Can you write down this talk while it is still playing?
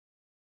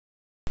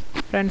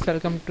Friends,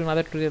 welcome to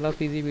another tutorial of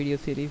Easy Video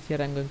series.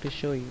 Here I'm going to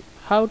show you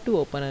how to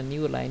open a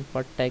new line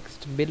for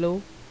text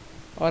below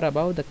or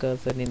above the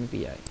cursor in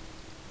VI.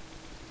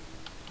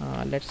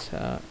 Let's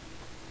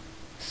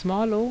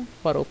small o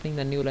for opening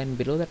the new line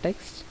below the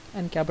text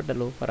and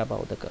capital O for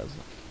above the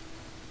cursor.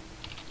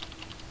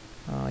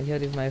 Here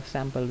is my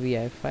sample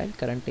VI file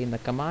currently in the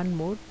command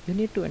mode. You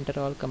need to enter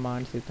all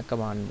commands in the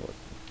command mode.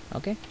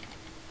 Okay.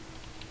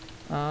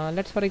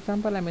 Let's for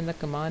example I'm in the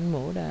command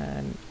mode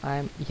and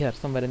I'm here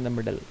somewhere in the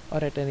middle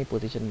or at any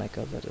position my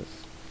cursor is.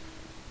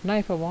 Now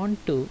if I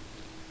want to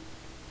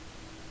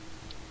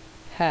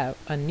have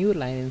a new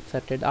line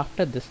inserted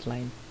after this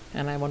line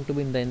and I want to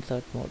be in the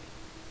insert mode.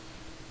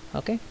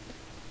 Okay,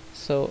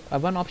 so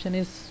one option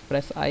is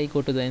press I,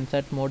 go to the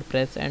insert mode,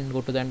 press and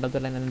go to the end of the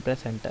line and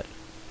press enter.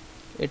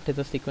 It is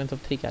a sequence of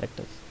 3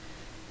 characters.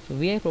 So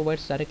VI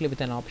provides directly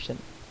with an option,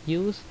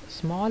 use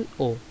small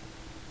o,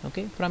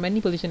 okay, from any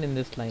position in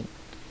this line.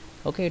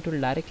 Okay, it will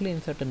directly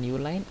insert a new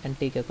line and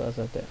take a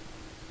cursor there.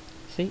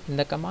 See, in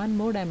the command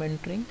mode I am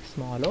entering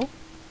small o.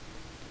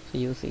 So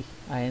you see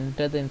I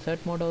enter the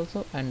insert mode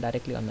also and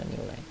directly on the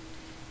new line.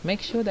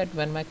 Make sure that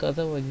when my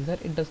cursor was here,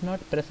 it does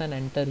not press and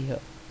enter here.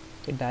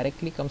 It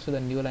directly comes to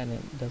the new line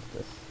and does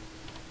this.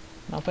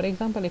 Now for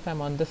example, if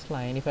I'm on this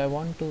line, if I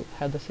want to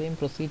have the same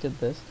procedure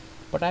this,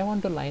 but I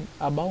want to line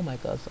above my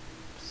cursor,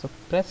 so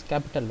press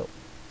capital O.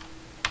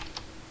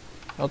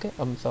 Okay,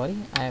 I'm sorry,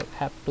 I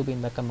have to be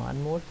in the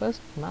command mode first.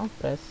 Now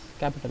press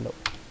capital O.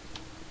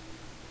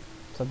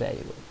 So there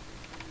you go.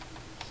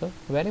 So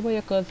wherever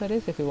your cursor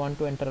is, if you want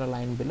to enter a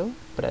line below,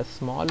 press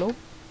small o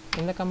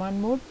in the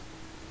command mode.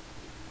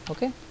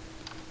 Okay,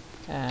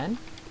 and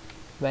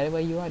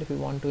wherever you are, if you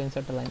want to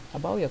insert a line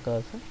above your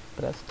cursor,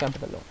 press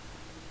capital O.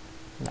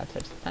 That's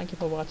it. Thank you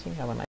for watching. Have a nice